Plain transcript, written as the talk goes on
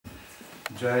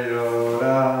Jayo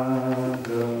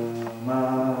Radha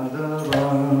Madhava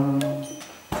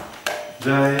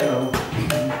Jayo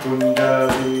Kunda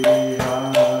Vihari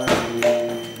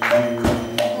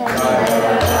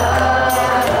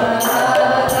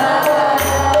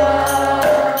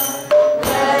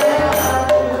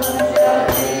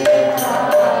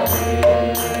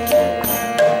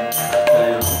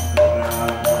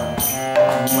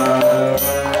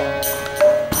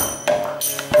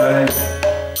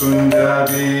Kunda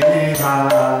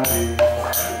Vihari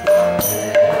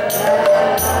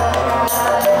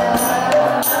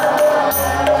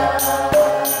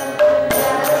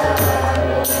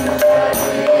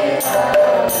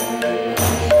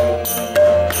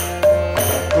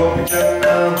Gopi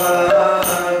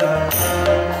Chandravana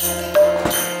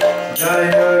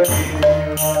Jaya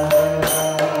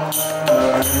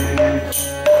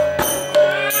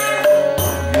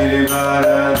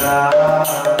Girivaradhara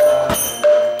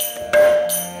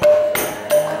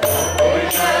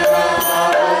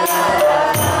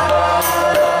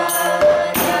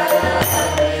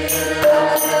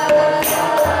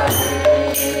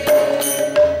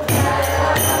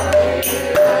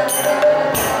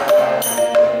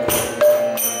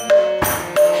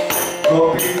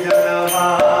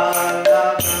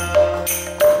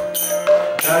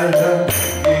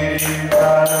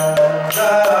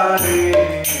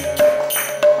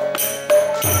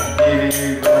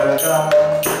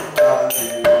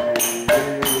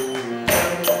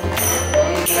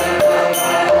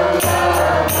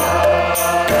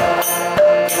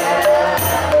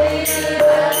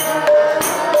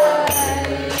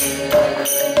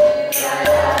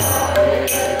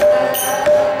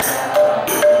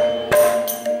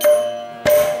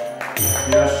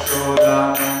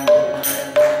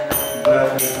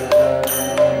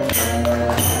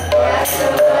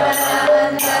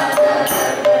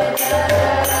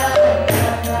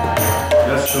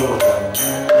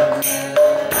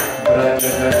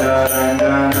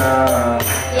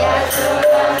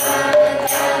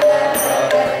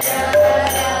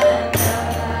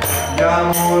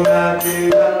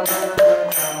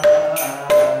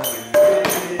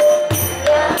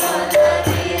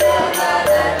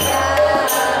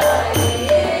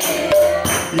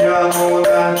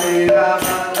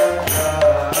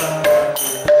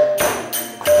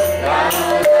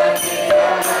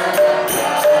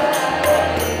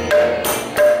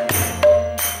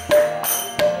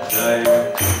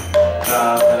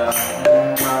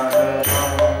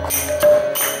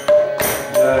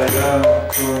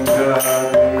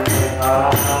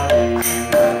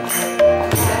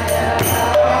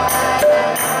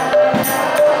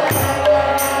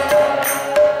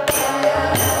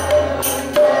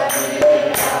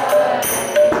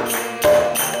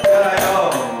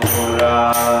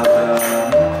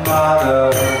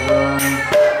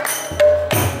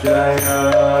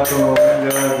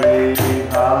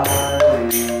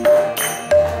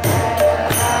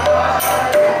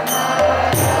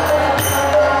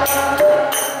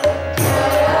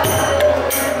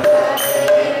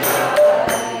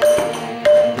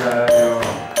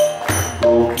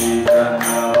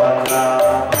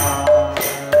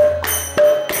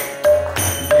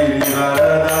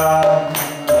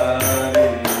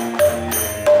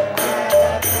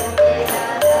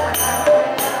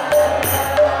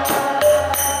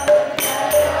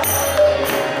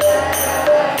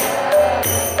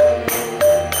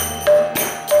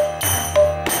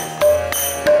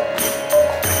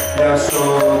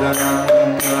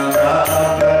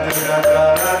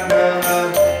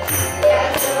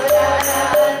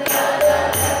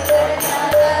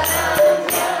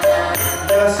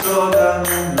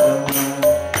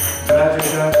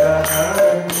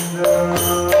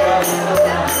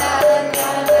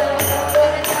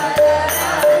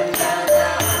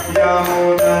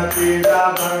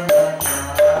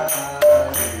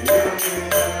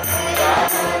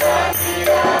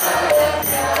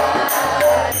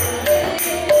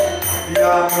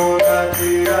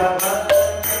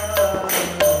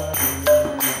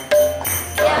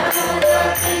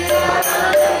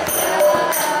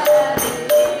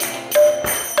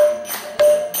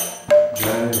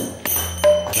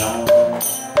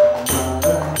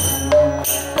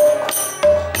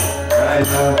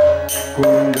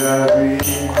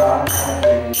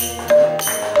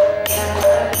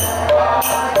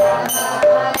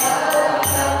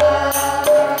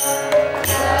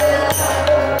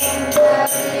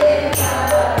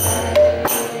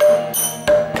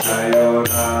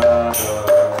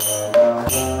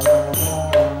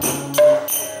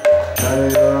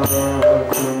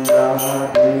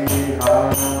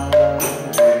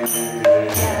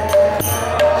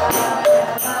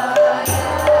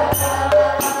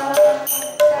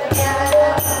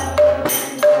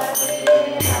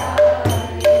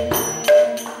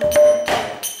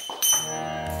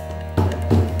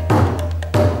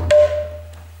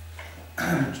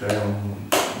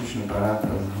Vishnu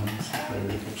Paramahansa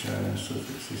Parikacharya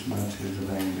Sufixis Mantis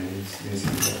Divine Days Desi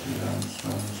Bhaktivedanta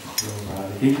Swami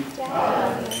Sukhavadi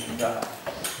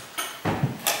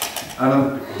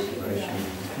Ananta Koti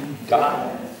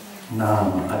Vaishnava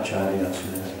Nama Acharya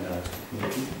Sudhara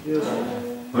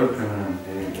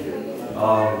Vartanante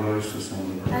all glories to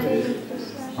Sangha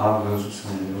all glories to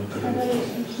Sangha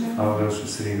all glories to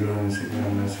Sri Guru and Sri Guru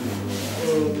and Sri Guru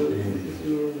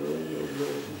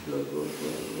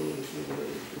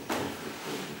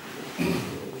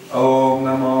Om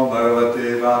Namo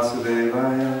Bhagavate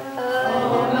Vasudevaya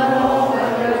Om Namo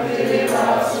Bhagavate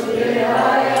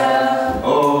Vasudevaya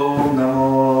Om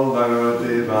Namo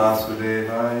Bhagavate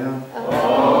Vasudevaya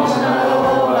Om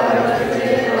Namo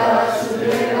Bhagavate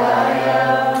Vasudevaya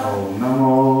Om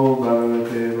Namo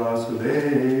Bhagavate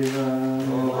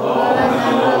Vasudevaya Om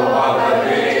Namo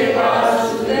Bhagavate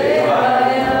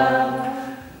Vasudevaya.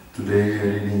 Today we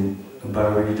are reading the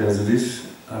Bhagavad Gita as it is.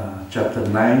 Chapter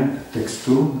 9, text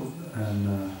 2,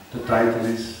 and the title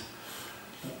is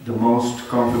The Most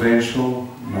Confidential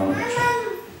Knowledge.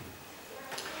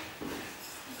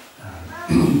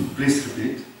 Please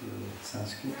repeat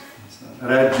Sanskrit.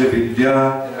 Rajya Vidya,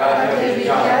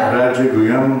 Rajya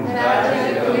Guyam,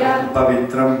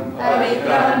 Pavitram,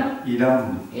 Idam,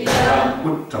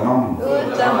 Uttamam,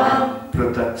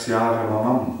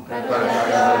 Prataksyagavamam,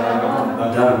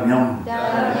 Dharmyam,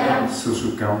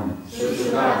 Susukam,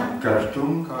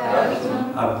 Kartum,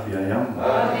 Abhyayam,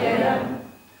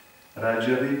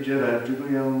 Rajavidya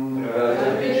Rajaguyam,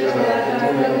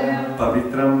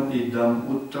 Pavitram Idam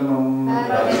Uttamam,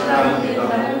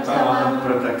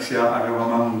 Prataksya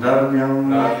Agavamam Dharmyam,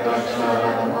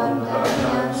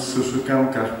 Susukam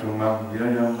Kartum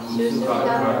Abhyayam,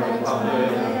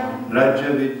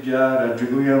 Rajavidya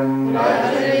Rajaguyam,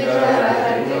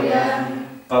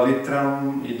 Pavitram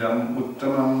Idam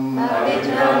Uttamam,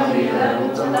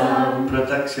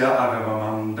 Prataksya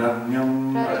Agavamam Dharmyam,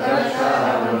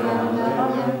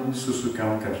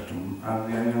 Susukam Kartum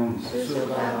Avyayam.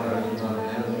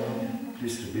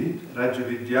 Please repeat.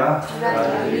 Rajavidya,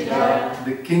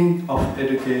 the king of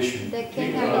education.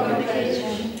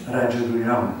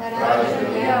 Rajaguyam,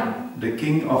 the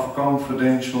king of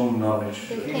confidential knowledge.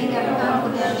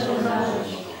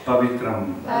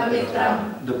 Pavitram,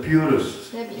 the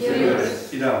purest.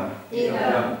 Idam,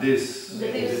 this.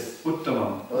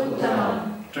 Uttamam,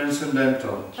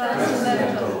 transcendental.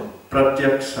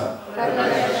 Pratyaksa,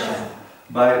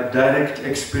 by direct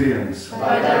experience.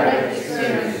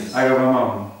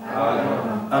 Agavamam,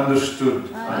 understood.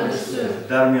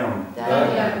 Dharmyam,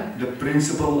 the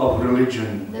principle of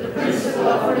religion.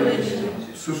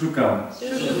 Susukam,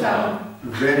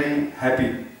 very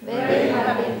happy.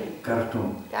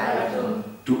 Kartum,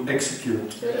 to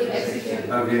execute.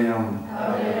 Avyayam,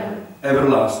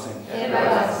 everlasting.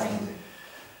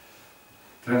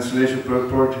 Translation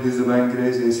purport: His Divine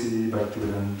Grace A.C.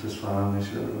 Bhaktivedanta Swami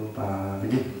Srila.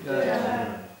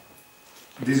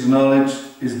 This knowledge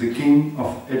is the king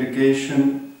of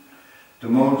education, the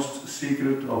most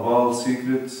secret of all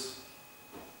secrets.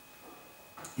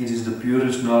 It is the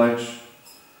purest knowledge,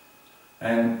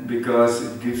 and because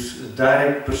it gives a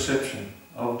direct perception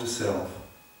of the self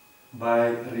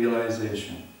by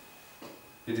realization,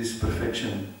 it is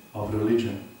perfection of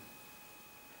religion.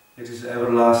 It is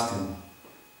everlasting,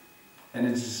 and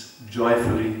it is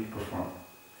joyfully performed.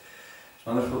 It's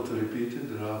wonderful to repeat it.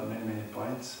 There are many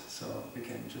points, so we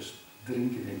can just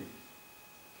drink it in.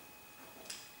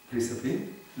 Please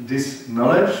repeat. This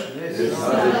knowledge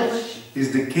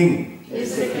is the king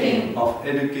of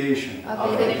education.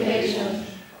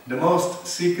 The most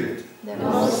secret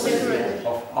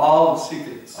of all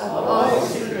secrets.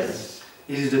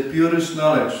 It is the purest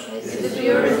knowledge.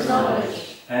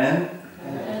 And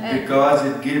because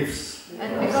it gives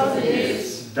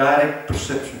direct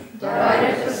perception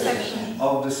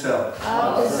of the self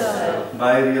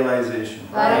by realization.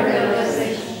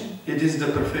 It is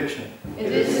the perfection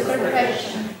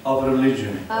of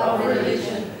religion.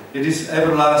 It is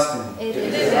everlasting.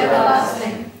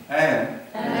 And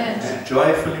it is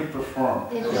joyfully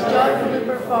performed.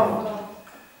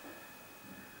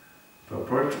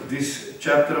 Purport: this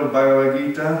chapter of Bhagavad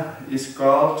Gita is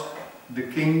called the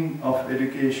King of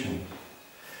Education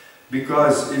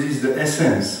because it is the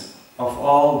essence of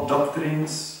all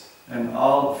doctrines and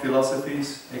all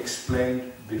philosophies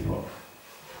explained before.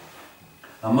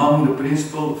 Among the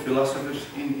principal philosophers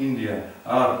in India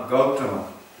are Gautama,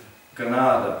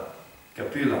 Kanada,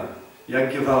 Kapila,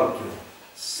 Yajnavalkya,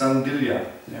 Sandilya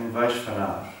and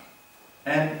Vaishnavar.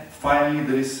 And finally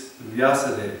there is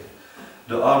Vyasadeva,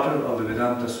 the author of the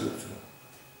Vedanta Sutra.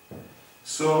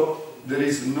 So there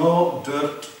is no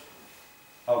dearth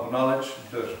of knowledge,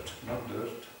 dirt, not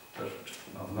dirt, dirt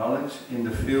of knowledge in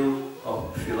the field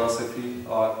of philosophy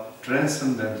or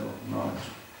transcendental knowledge.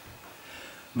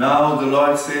 Now the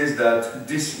Lord says that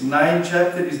this 9th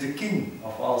chapter is the king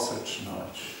of all such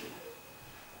knowledge.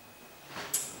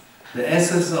 The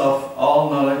essence of all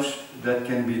knowledge that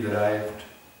can be derived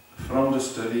from the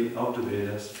study of the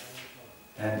Vedas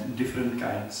and different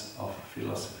kinds of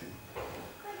philosophy.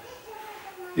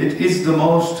 It is the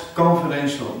most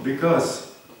confidential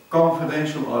because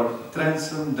confidential or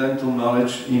transcendental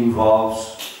knowledge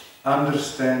involves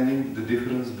understanding the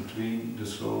difference between the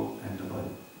soul and the body.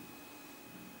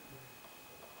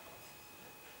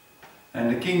 And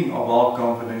the king of all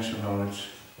confidential knowledge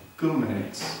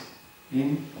culminates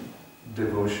in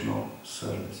devotional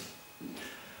service.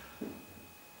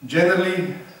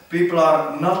 Generally, people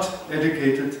are not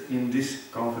educated in this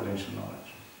confidential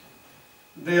knowledge.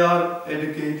 They are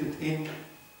educated in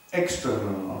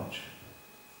external knowledge.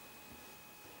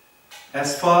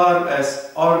 As far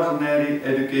as ordinary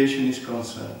education is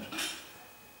concerned,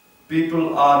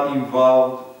 people are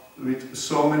involved with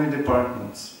so many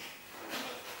departments: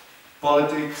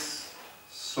 politics,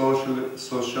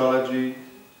 sociology,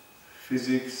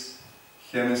 physics,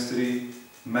 chemistry,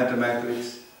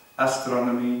 mathematics,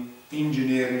 astronomy,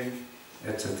 engineering,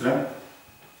 etc.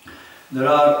 There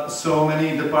are so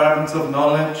many departments of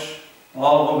knowledge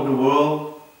all over the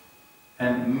world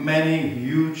and many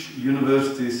huge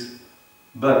universities,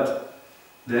 but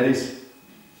there is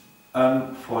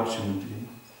unfortunately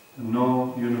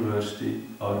no university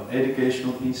or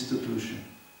educational institution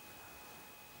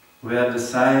where the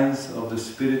science of the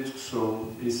spirit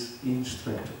soul is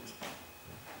instructed.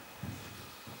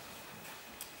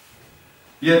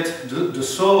 Yet the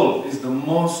soul is the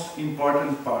most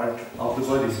important part of the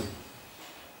body.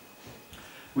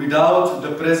 Without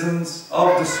the presence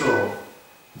of the soul,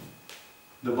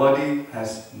 the body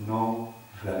has no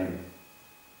value.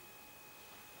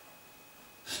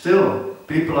 Still,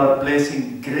 people are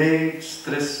placing great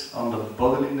stress on the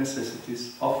bodily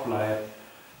necessities of life,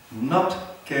 not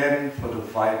caring for the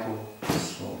vital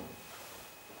soul.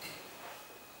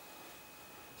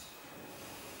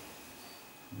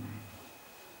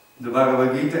 The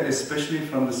Bhagavad Gita, especially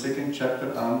from the 2nd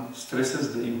chapter on,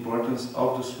 stresses the importance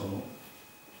of the soul.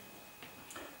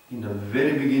 In the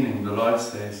very beginning, the Lord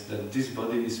says that this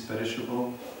body is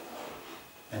perishable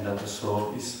and that the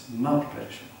soul is not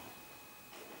perishable.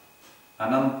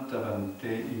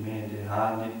 Anantavante ime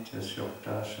deha nitya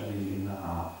syokta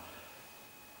sharirina.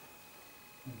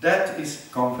 That is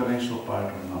confidential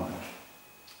part of knowledge.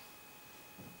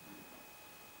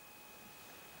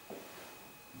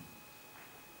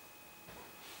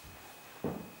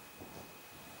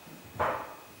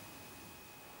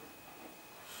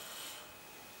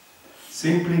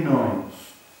 Simply knowing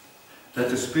that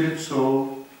the spirit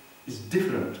soul is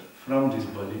different from this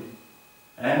body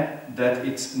and that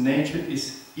its nature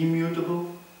is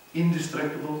immutable,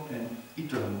 indestructible and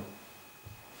eternal.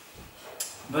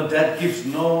 But that gives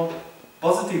no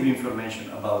positive information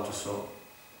about the soul.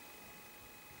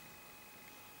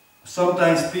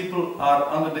 Sometimes people are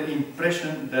under the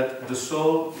impression that the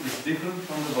soul is different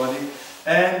from the body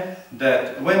and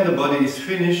that when the body is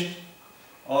finished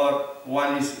or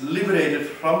one is liberated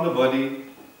from the body,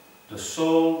 the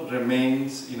soul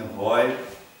remains in a void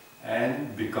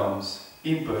and becomes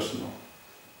impersonal.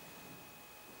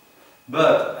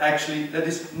 But actually that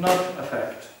is not a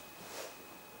fact.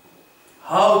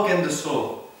 How can the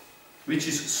soul, which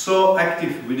is so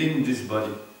active within this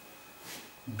body,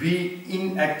 be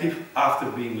inactive after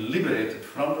being liberated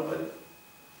from the body?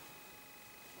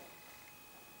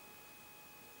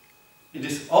 It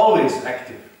is always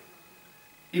active.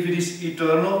 If it is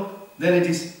eternal, then it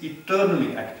is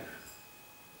eternally active.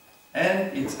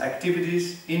 And its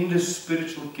activities in the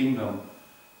spiritual kingdom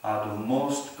are the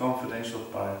most confidential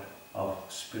part of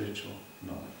spiritual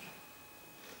knowledge.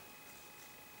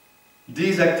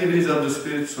 These activities of the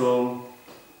spirit soul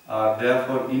are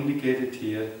therefore indicated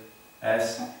here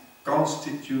as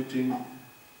constituting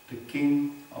the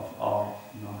king of all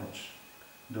knowledge,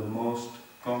 the most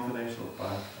confidential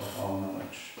part of all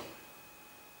knowledge.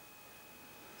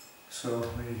 So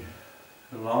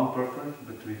a long purport,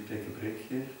 but we take a break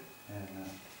here, and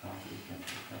after we can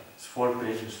pick up. It's 4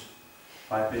 pages,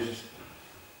 5 pages.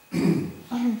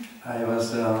 I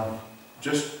was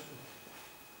just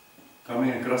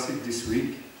coming across it this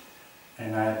week,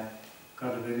 and I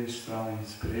got a very strong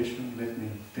inspiration. Let me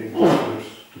take this verse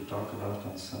to talk about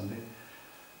on Sunday,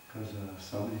 because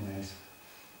so many nice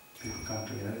people come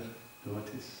together,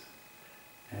 devotees,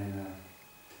 and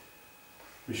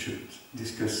we should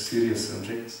discuss serious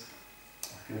subjects.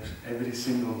 because every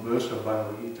single verse of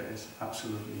Bhagavad Gita is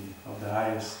absolutely of the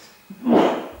highest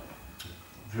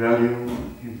value,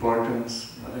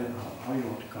 importance, whatever, how you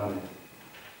want to call it.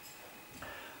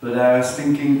 But I was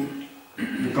thinking,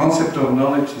 the concept of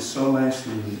knowledge is so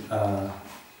nicely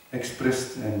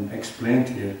expressed and explained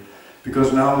here,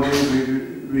 because nowadays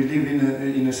we live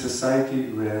in a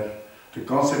society where the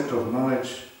concept of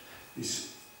knowledge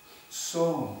is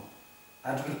so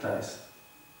advertised.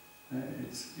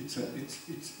 It's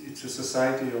a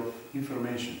society of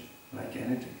information, like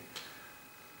anything.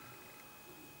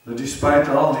 But despite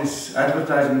all this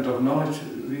advertisement of knowledge,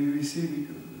 we see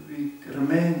we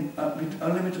remain with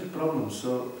unlimited problems.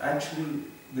 So actually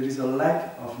there is a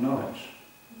lack of knowledge,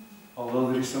 although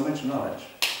there is so much knowledge.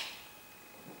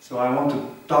 So I want to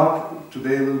talk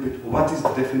today a little bit, what is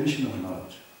the definition of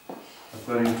knowledge,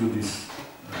 according to this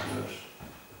verse.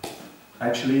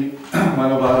 Actually,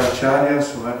 one of our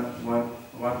acharyas, one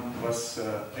was,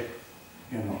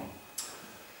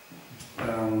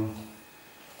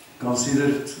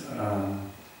 considered,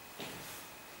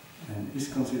 and is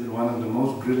considered one of the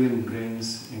most brilliant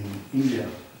brains in India,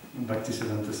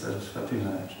 Bhaktisiddhanta Saraswati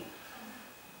Maharaj.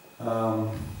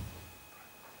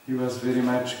 He was very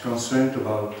much concerned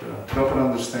about proper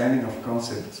understanding of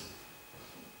concepts.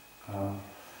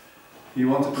 He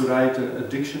wanted to write a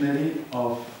dictionary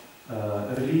of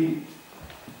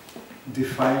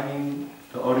redefining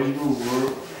the original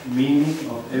word meaning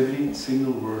of every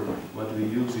single word what we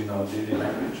use in our daily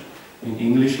language, in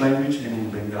English language and in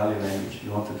Bengali language. He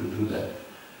wanted to do that.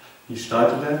 He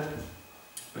started that,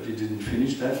 but he didn't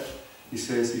finish that. He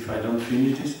says, if I don't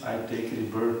finish this, I take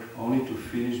rebirth only to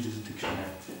finish this dictionary.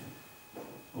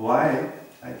 Why?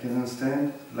 I can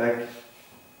understand, like,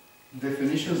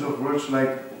 definitions of words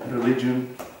like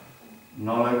religion,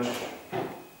 knowledge,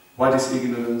 what is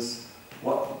ignorance,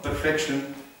 what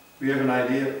perfection. We have an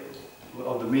idea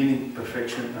of the meaning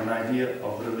perfection, an idea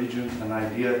of religion, an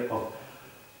idea of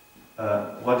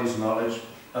what is knowledge,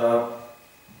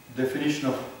 definition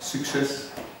of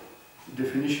success,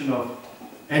 definition of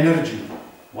energy.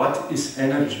 What is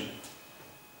energy?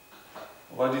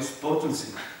 What is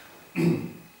potency?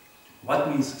 What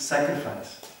means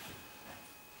sacrifice?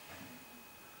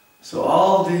 So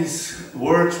all these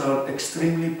words are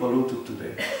extremely polluted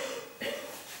today.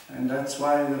 And that's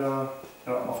why there are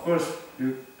of course,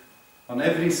 on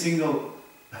every single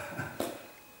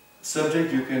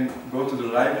subject you can go to the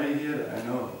library here. I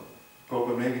know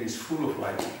Copenhagen is full of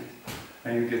libraries,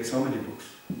 and you get so many books.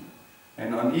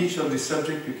 And on each of the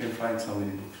subjects you can find so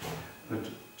many books.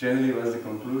 But generally, what's the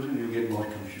conclusion? You get more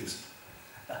confused.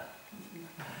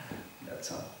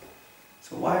 That's all.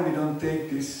 So why we don't take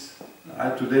this?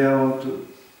 Today I want to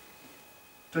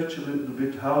touch a little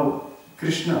bit how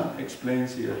Krsna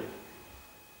explains here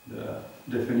the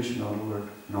definition of the word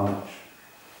knowledge.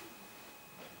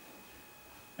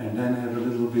 And then have a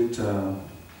little bit,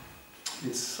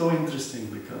 it's so interesting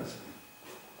because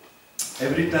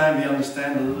every time we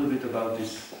understand a little bit about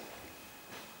this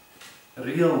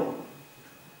real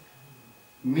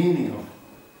meaning of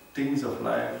things of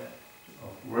life,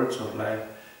 of words of life,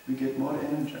 we get more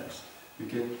energized, we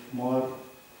get more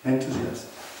enthusiastic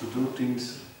to do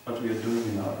things what we are doing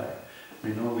in our life. We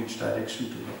know which direction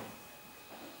to go.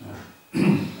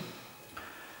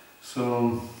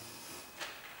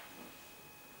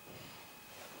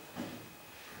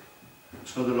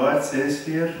 So the Lord says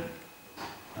here,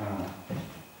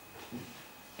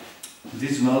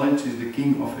 this knowledge is the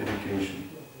king of education.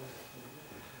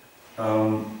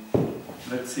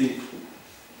 Let's see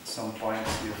some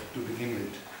points here to begin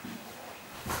with.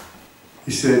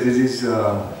 He said this is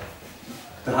the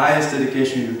highest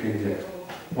education you can get.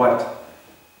 What?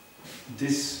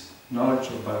 This knowledge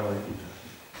of Bhagavad Gita.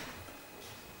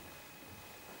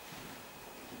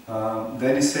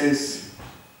 Then he says,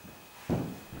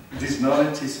 this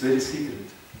knowledge is very secret.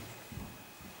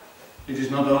 It is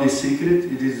not only secret,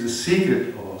 it is the secret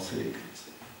of all secrets.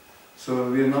 So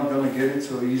we are not going to get it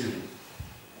so easily.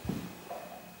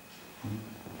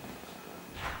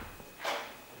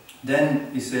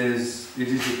 Then he says, it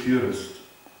is the purest.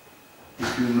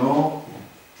 If you know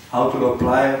how to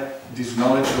apply this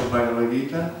knowledge of Bhagavad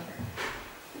Gita,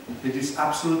 it is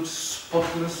absolute,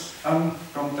 spotless,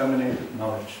 uncontaminated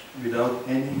knowledge, without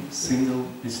any single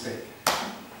mistake.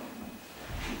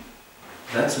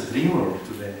 That's a dream world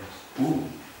today. Who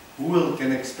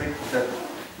can expect that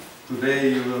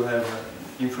today you will have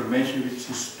information which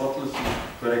is spotless and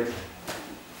correct?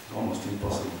 It's almost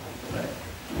impossible, right?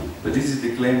 But this is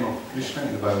the claim of Krishna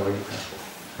in the Bhagavad Gita.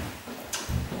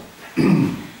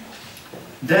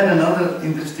 Then another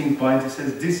interesting point, he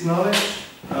says, this knowledge,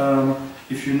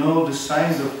 if you know the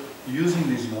science of using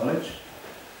this knowledge,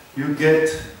 you get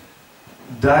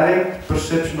direct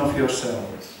perception of yourself.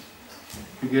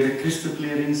 You get a crystal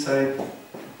clear insight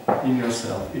in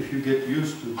yourself if you get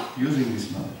used to using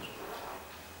this knowledge.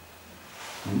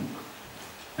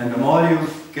 And the more you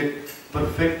get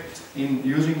perfect in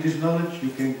using this knowledge, you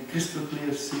can crystal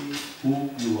clear see who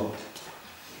you are.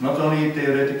 Not only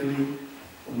theoretically,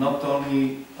 not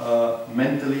only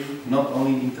mentally, not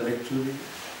only intellectually,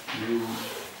 you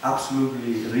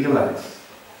absolutely realize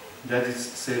that is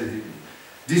said.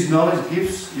 This knowledge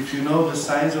gives, if you know the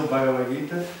science of Bhagavad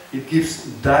Gita, it gives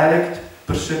direct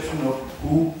perception of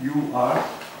who you are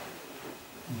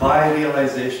by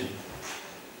realization.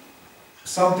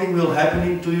 Something will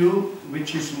happen to you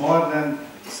which is more than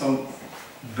some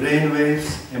brain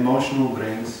waves, emotional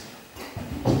brains.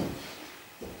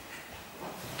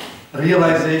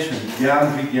 Realization,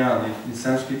 jnana vijnana, in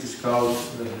Sanskrit is called,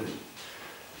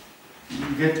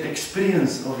 you get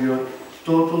experience of your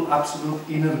total, absolute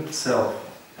inner self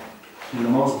in the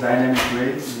most dynamic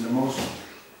way, in the most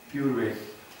pure way.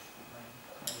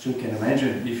 So you can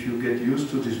imagine if you get used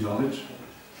to this knowledge,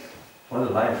 what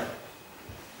a life.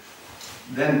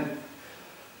 Then,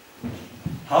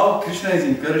 how Krishna is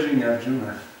encouraging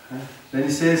Arjuna. Then he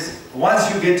says,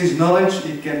 once you get this knowledge,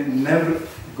 it can never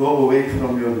go away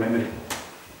from your memory.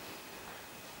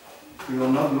 You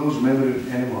will not lose memory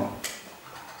anymore.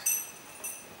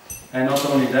 And not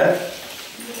only that,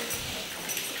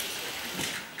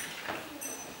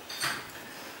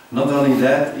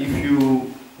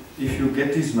 if you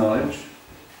get this knowledge,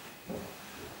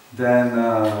 then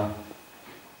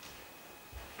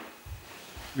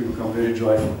you become very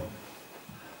joyful.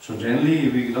 So generally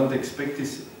we don't expect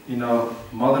this in our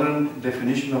modern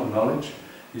definition of knowledge,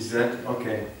 is that,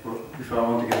 okay, if I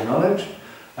want to get knowledge,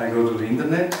 I go to the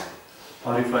internet,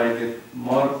 or if I get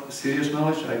more serious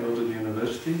knowledge, I go to the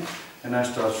university and I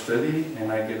start studying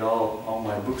and I get all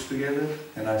my books together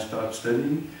and I start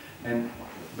studying,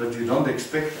 but you don't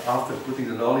expect after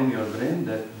putting it all in your brain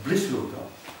that bliss will come.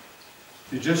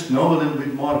 You just know a little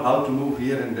bit more how to move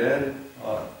here and there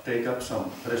or take up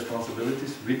some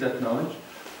responsibilities with that knowledge,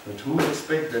 but who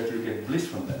expects that you get bliss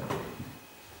from that?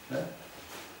 Yeah?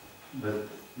 But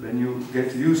when you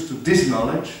get used to this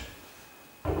knowledge,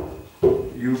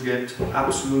 you get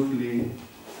absolutely,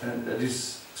 that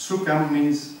is, sukham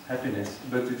means happiness,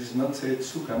 but it is not said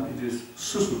sukham, it is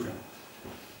susukham.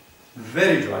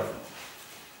 Very joyful.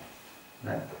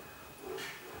 Right?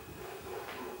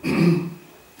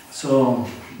 So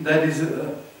that is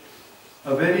a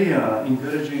very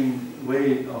encouraging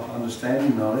way of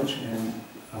understanding knowledge, and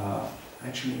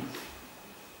actually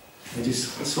it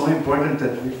is so important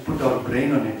that we put our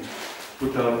brain on it,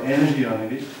 put our energy on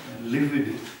it, and live with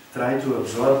it, try to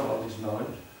absorb all this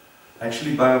knowledge.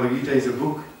 Actually, Bhagavad Gita is a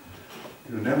book,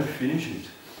 you never finish it.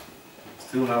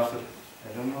 Still after,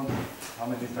 I don't know how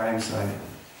many times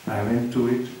I went to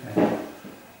it, and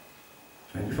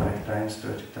 25 times,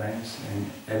 30 times, and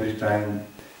every time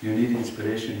you need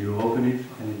inspiration, you open it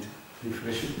and it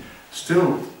refreshes.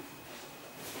 Still,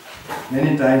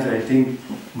 many times I think,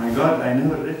 my God, I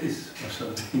never read this or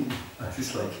something. This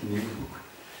is like a new book.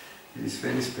 It is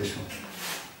very special.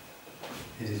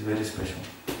 It is very special.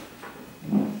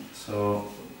 So,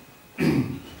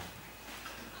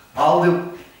 all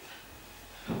the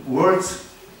words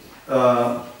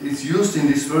is used in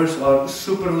this verse are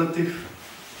superlative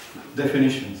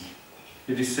definitions.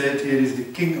 It is said here is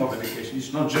the king of education.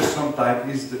 It's not just some type,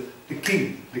 it's the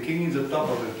king. The king is the top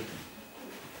of it.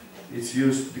 It's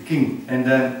used, the king. And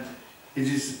then it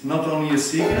is not only a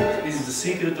secret, it is the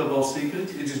secret of all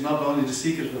secrets. It is not only the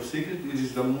secret of secrets, it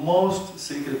is the most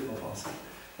secret of all secrets.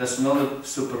 That's another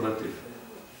superlative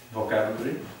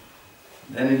vocabulary.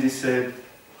 Then it is said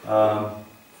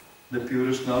the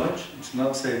purest knowledge. It's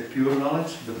not said pure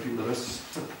knowledge, the purest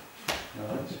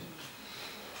knowledge.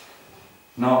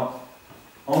 Now,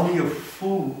 only a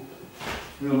fool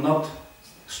will not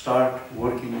start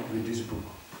working with this book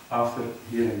after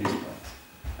hearing this part.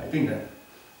 I think that.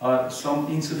 Or some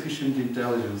insufficient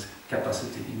intelligence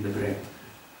capacity in the brain.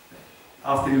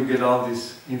 After you get all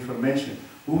this information,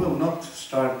 who will not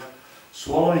start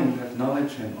swallowing that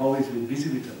knowledge and always be busy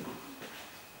with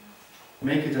it?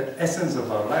 Make it the essence of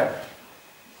our life.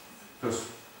 Because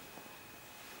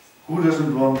who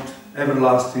doesn't want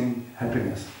everlasting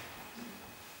happiness?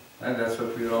 And that's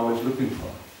what we're always looking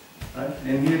for. Right?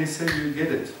 And here he said you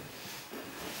get it.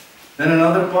 Then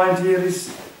another point here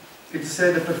is, it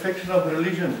said the perfection of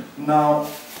religion. Now,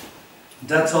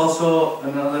 that's also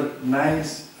another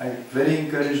nice, very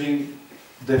encouraging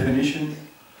definition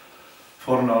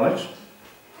for knowledge.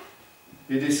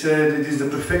 It is said it is the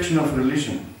perfection of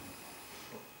religion.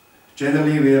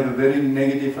 Generally, we have a very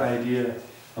negative idea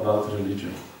about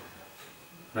religion,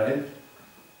 right?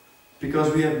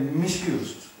 Because we have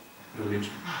misused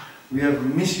religion. We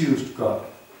have misused God.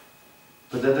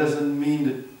 But that doesn't mean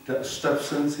that the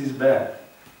substance is bad.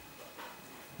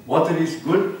 Water is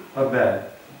good or bad?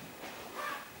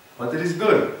 Water is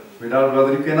good. Without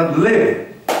water you cannot live.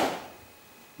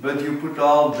 But you put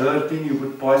all dirt in, you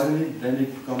put poison in, then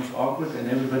it becomes awkward and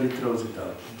everybody throws it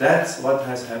out. That's what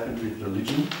has happened with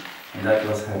religion, and that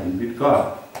was happening with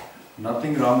God.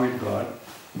 Nothing wrong with God,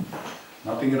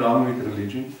 nothing wrong with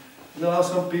religion. There are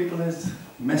some people that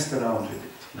messed around with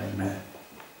it, like mad.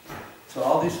 So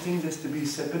all these things has to be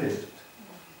separated.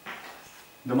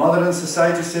 The modern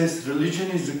society says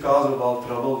religion is the cause of all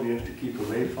trouble, we have to keep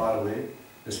away, far away,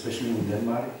 especially in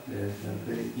Denmark. They're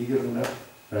very eager on that,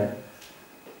 right?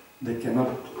 They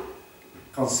cannot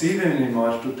conceive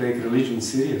anymore to take religion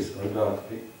serious, or God.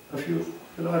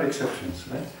 There are exceptions,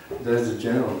 right? There's the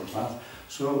general path.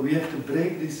 So we have to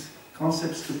break these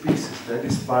concepts to pieces. That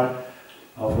is part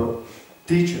of a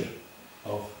teacher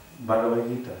of Bhagavad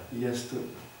Gita. He has to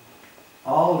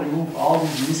remove all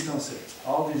these misconceptions,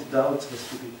 all these doubts has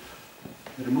to be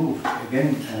removed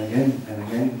again and again and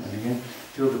again and again,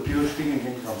 till the pure thing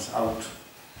again comes out.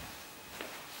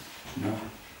 No?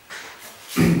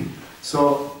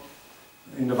 So,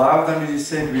 in the Bhagavatam it is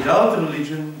said, without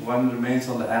religion, one remains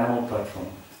on the animal platform.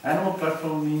 Animal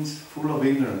platform means full of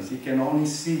ignorance. He can only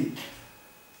see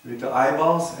with the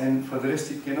eyeballs, and for the rest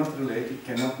he cannot relate, he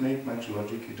cannot make much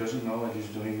logic, he doesn't know what he's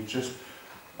doing, he's just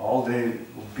all day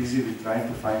busy with trying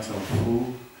to find some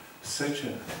food. Such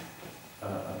a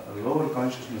lower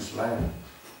consciousness life.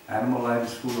 Animal life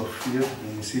is full of fear.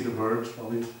 When you see the birds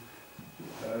always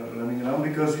running around,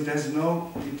 because it has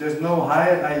no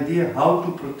higher idea how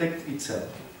to protect itself,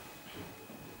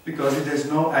 because it has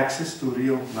no access to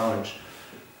real knowledge.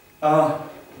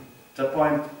 The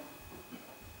point,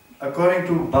 according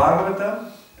to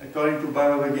Bhagavatam, according to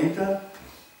Bhagavad Gita,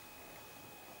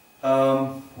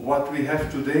 what we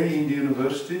have today in the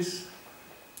universities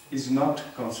is not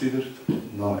considered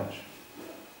knowledge.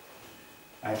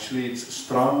 Actually, it's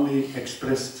strongly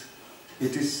expressed.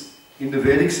 It is, in the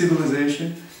Vedic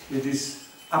civilization, it is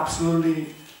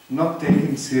absolutely not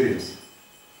taken serious.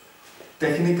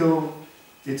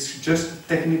 It's just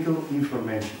technical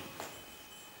information.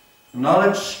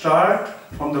 Knowledge starts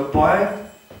from the point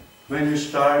when you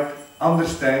start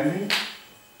understanding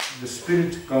the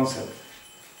spirit concept.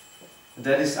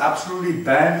 That is absolutely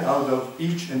banned out of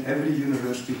each and every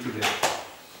university today.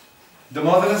 The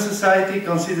modern society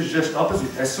considers just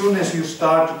opposite. As soon as you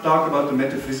start to talk about the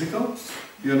metaphysical,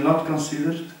 you're not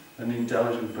considered an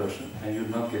intelligent person and you'll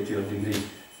not get your degree.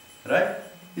 Right?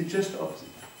 It's just opposite.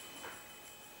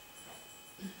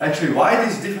 Actually, why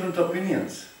these different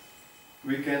opinions?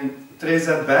 We can trace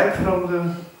that back from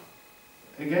the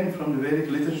Vedic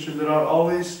literature. There are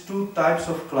always two types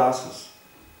of classes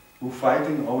who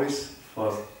fighting always for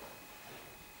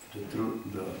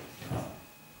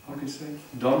how can you say,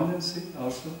 dominancy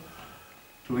also,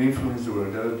 to influence the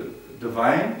world. There are the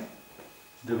divine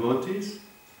devotees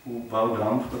who bow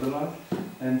down for the Lord,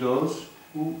 and those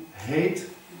who hate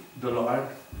the Lord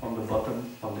from the bottom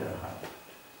of their heart.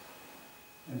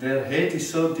 And their hate is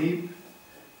so deep,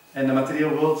 and the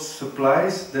material world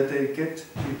supplies that they get,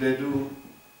 if they do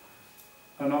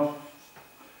enough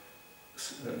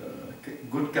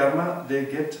good karma, they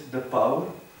get the power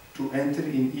to enter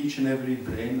in each and every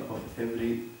brain of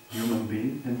every human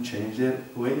being and change their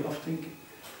way of thinking.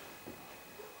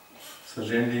 So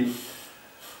generally,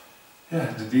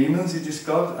 the demons, it is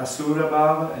called Asura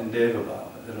Bhava and Deva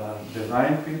Bhava. There are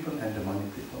divine people and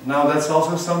demonic people. Now that's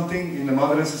also something in the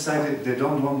modern society, they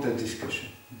don't want that discussion.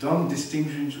 Don't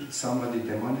distinguish somebody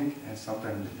demonic and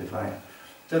sometimes divine.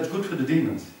 That's good for the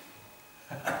demons.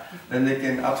 Then they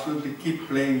can absolutely keep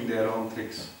playing their own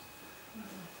tricks.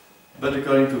 But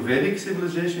according to Vedic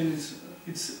civilization,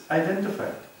 it's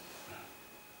identified.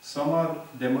 Some are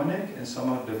demonic and some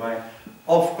are divine.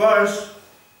 Of course,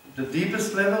 the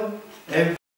deepest level,